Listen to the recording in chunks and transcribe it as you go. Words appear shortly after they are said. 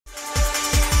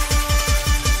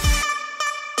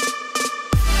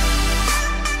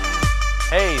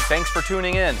Thanks for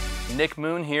tuning in. Nick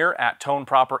Moon here at Tone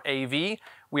Proper AV.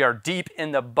 We are deep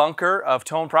in the bunker of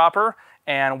Tone Proper,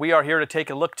 and we are here to take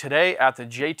a look today at the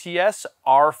JTS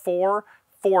R4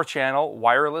 4-channel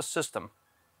wireless system.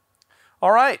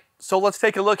 All right, so let's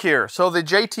take a look here. So the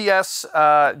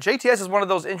JTS is one of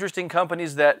those interesting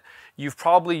companies that you've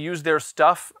probably used their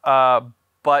stuff,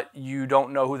 but you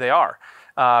don't know who they are.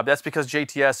 That's because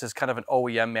JTS is kind of an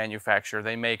OEM manufacturer.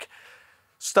 They make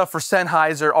stuff for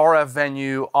Sennheiser, RF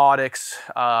Venue, Audix.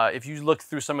 If you look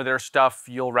through some of their stuff,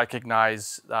 you'll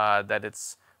recognize that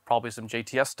it's probably some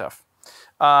JTS stuff.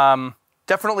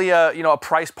 Definitely a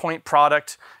price point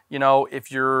product.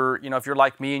 If you're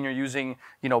like me and you're using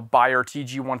Bayer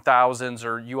TG1000s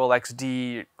or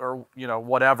ULXD or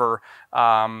whatever,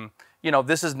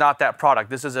 this is not that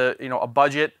product. This is a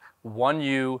budget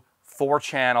 1U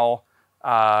 4-channel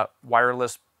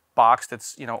wireless box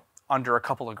that's under a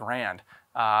couple of grand.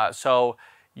 So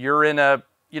you're in a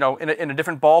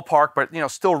different ballpark,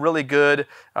 but still really good.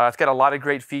 It's got a lot of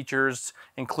great features,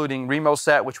 including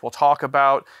RemoSet, which we'll talk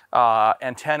about,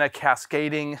 antenna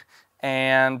cascading,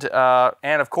 and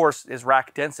of course is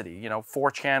rack density.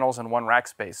 4 channels and 1 rack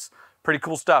space. Pretty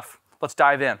cool stuff. Let's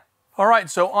dive in. All right,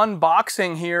 so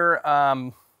unboxing here.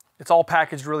 It's all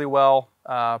packaged really well.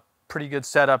 Pretty good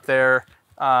setup there.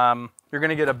 You're going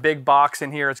to get a big box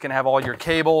in here. It's going to have all your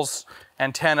cables,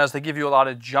 antennas. They give you a lot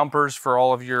of jumpers for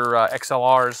all of your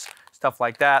XLRs, stuff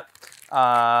like that.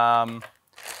 A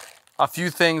few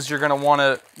things you're going to want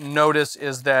to notice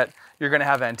is that you're going to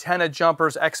have antenna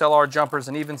jumpers, XLR jumpers,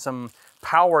 and even some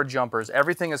power jumpers.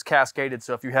 Everything is cascaded.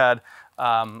 So if you had,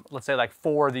 let's say like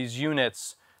 4 of these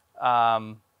units,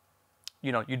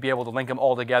 you'd be able to link them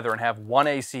all together and have 1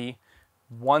 AC,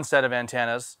 1 set of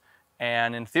antennas,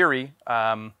 and in theory,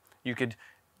 you could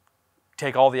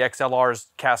take all the XLRs,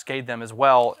 cascade them as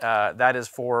well. That is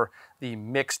for the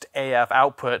mixed AF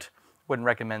output. Wouldn't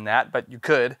recommend that, but you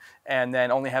could, and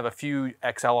then only have a few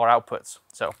XLR outputs.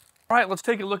 So, all right, let's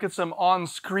take a look at some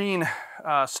on-screen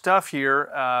stuff here.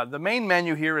 The main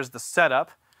menu here is the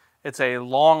setup. It's a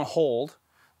long hold.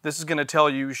 This is going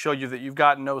to show you that you've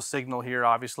got no signal here,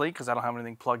 obviously, because I don't have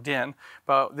anything plugged in.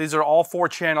 But these are all 4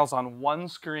 channels on one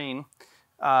screen.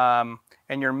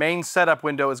 And your main setup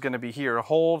window is going to be here,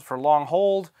 hold for long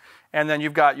hold, and then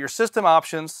you've got your system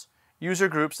options, user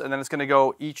groups, and then it's going to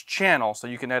go each channel, so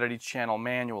you can edit each channel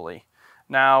manually.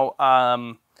 Now,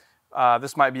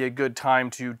 this might be a good time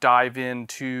to dive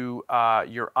into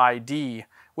your ID,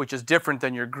 which is different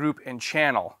than your group and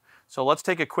channel. So let's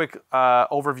take a quick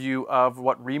overview of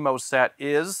what RemoSet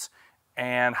is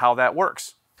and how that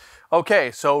works. Okay,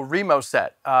 so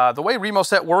RemoSet. The way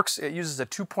RemoSet works, it uses a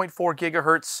 2.4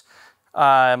 gigahertz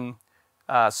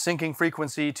syncing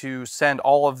frequency to send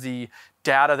all of the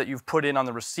data that you've put in on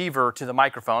the receiver to the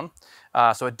microphone.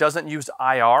 So it doesn't use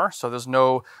IR, so there's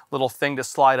no little thing to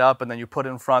slide up and then you put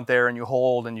in front there and you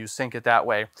hold and you sync it that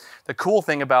way. The cool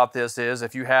thing about this is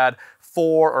if you had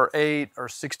 4 or 8 or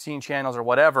 16 channels or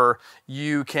whatever,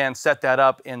 you can set that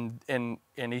up in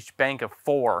each bank of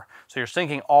 4. So you're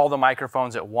syncing all the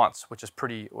microphones at once, which is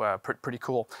pretty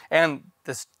cool. And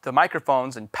the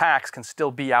microphones and packs can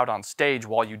still be out on stage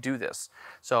while you do this.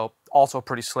 So also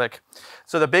pretty slick.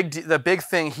 So the big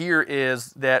thing here is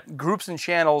that groups and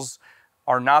channels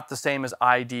are not the same as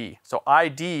ID. So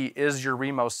ID is your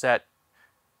RemoSet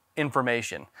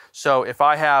information. So if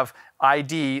I have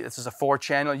ID, this is a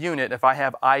 4-channel unit, if I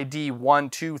have ID 1,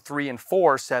 2, 3, and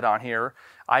 4 set on here,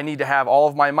 I need to have all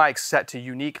of my mics set to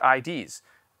unique IDs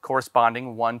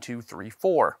corresponding 1, 2, 3,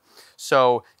 4.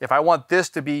 So if I want this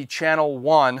to be channel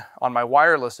 1 on my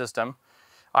wireless system,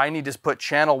 I need to put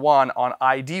channel 1 on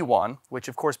ID 1, which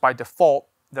of course by default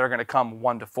they're going to come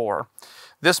 1 to 4.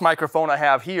 This microphone I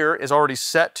have here is already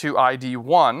set to ID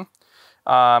 1.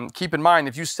 Keep in mind,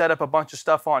 if you set up a bunch of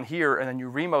stuff on here and then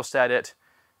you RemoSet it,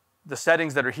 the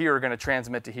settings that are here are going to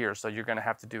transmit to here, so you're going to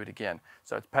have to do it again.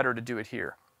 So it's better to do it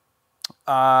here.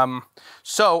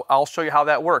 So I'll show you how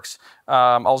that works.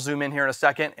 I'll zoom in here in a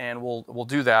second and we'll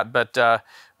do that. But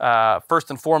first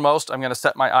and foremost, I'm going to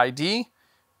set my ID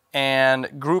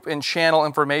and group and channel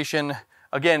information.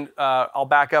 Again, I'll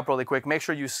back up really quick. Make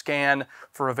sure you scan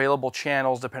for available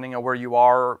channels depending on where you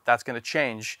are. That's going to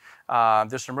change.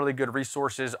 There's some really good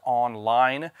resources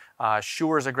online.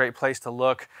 Shure is a great place to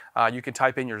look. You can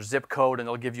type in your zip code and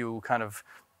they'll give you kind of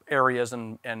areas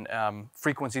and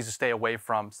frequencies to stay away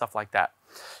from, stuff like that.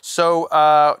 So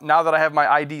now that I have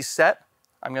my ID set,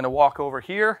 I'm going to walk over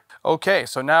here. Okay,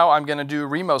 so now I'm going to do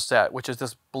RemoSet, which is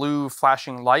this blue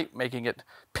flashing light, making it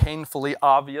painfully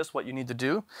obvious what you need to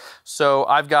do. So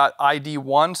I've got ID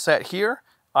 1 set here,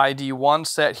 ID 1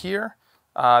 set here,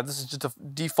 This is just a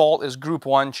default is group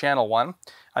 1, channel 1.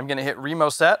 I'm going to hit Remo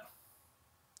set.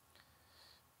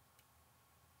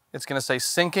 It's going to say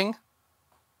syncing.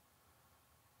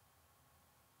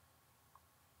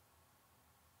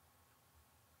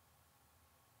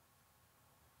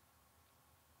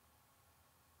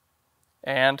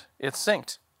 And it's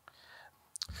synced.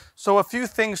 So a few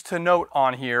things to note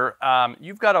on here.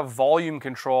 You've got a volume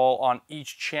control on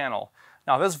each channel.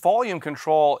 Now this volume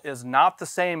control is not the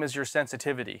same as your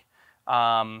sensitivity.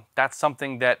 That's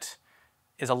something that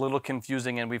is a little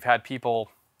confusing, and we've had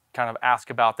people kind of ask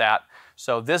about that.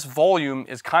 So this volume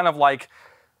is kind of like,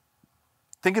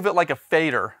 think of it like a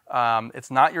fader.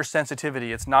 It's not your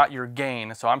sensitivity, it's not your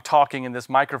gain. So I'm talking in this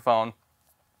microphone.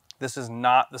 This is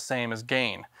not the same as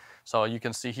gain. So you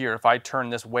can see here, if I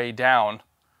turn this way down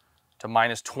to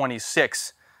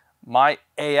 -26, my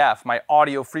AF, my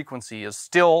audio frequency, is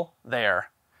still there.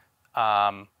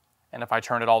 And if I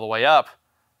turn it all the way up,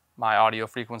 my audio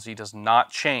frequency does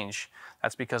not change.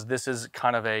 That's because this is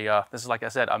kind of a, this is, like I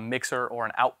said, a mixer or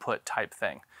an output type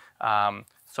thing.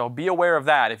 So be aware of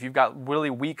that. If you've got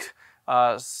really weak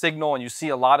signal and you see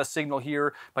a lot of signal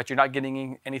here, but you're not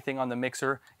getting anything on the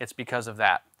mixer, it's because of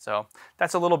that. So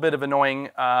that's a little bit of annoying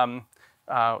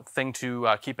thing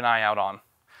to keep an eye out on.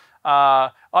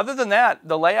 Other than that,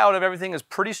 the layout of everything is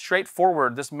pretty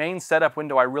straightforward. This main setup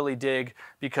window I really dig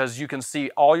because you can see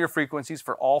all your frequencies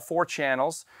for all 4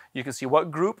 channels. You can see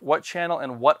what group, what channel,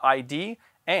 and what ID,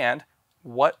 and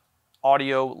what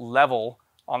audio level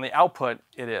on the output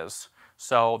it is.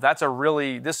 So that's a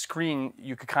really, this screen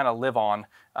you could kind of live on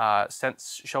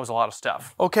since it shows a lot of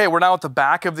stuff. Okay, we're now at the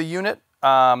back of the unit.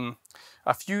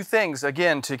 A few things,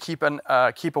 again, to keep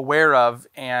aware of,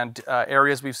 and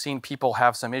areas we've seen people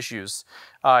have some issues.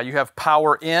 You have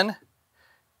power in,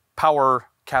 power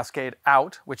cascade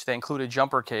out, which they include a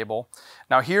jumper cable.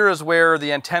 Now here is where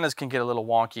the antennas can get a little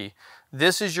wonky.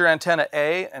 This is your antenna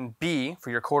A and B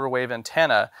for your quarter wave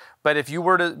antenna, but if you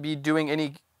were to be doing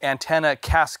any antenna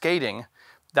cascading,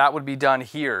 that would be done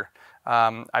here.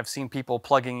 I've seen people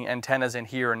plugging antennas in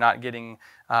here and not getting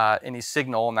any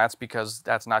signal, and that's because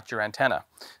that's not your antenna.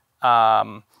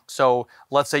 So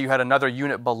let's say you had another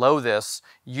unit below this,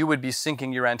 you would be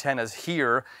syncing your antennas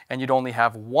here, and you'd only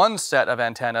have one set of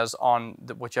antennas on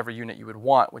whichever unit you would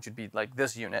want, which would be like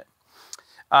this unit.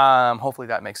 Hopefully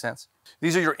that makes sense.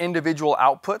 These are your individual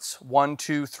outputs, 1,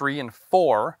 2, 3, and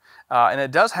 4, and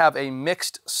it does have a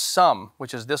mixed sum,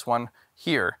 which is this one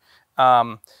here.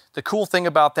 The cool thing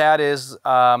about that is,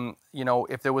 you know,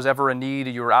 if there was ever a need,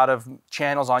 you were out of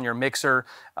channels on your mixer,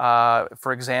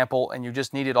 for example, and you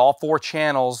just needed all 4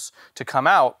 channels to come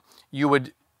out, you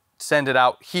would send it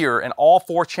out here, and all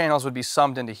 4 channels would be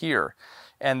summed into here.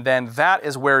 And then that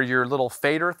is where your little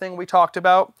fader thing we talked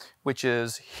about, which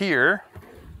is here.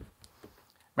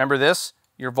 Remember this?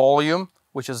 Your volume,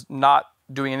 which is not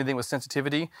doing anything with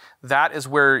sensitivity, that is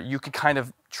where you could kind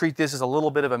of treat this as a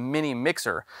little bit of a mini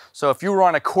mixer. So if you were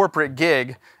on a corporate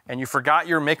gig and you forgot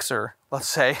your mixer, let's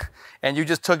say, and you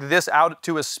just took this out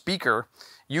to a speaker,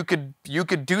 you could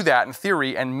do that in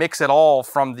theory and mix it all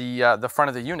from the front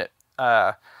of the unit.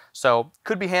 So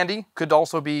could be handy, could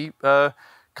also be kind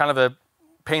of a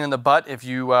pain in the butt if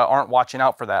you aren't watching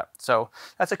out for that. So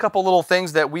that's a couple little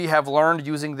things that we have learned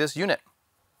using this unit.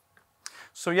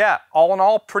 So yeah, all in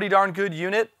all, pretty darn good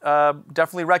unit.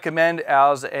 Definitely recommend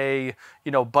as a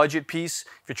budget piece.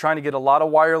 If you're trying to get a lot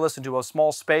of wireless into a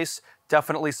small space,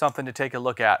 definitely something to take a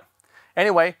look at.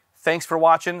 Anyway, thanks for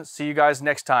watching. See you guys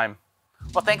next time.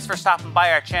 Well, thanks for stopping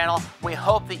by our channel. We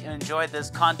hope that you enjoyed this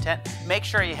content. Make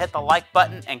sure you hit the like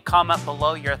button and comment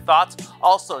below your thoughts.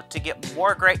 Also, to get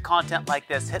more great content like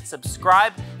this, hit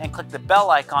subscribe and click the bell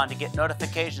icon to get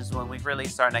notifications when we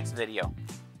release our next video.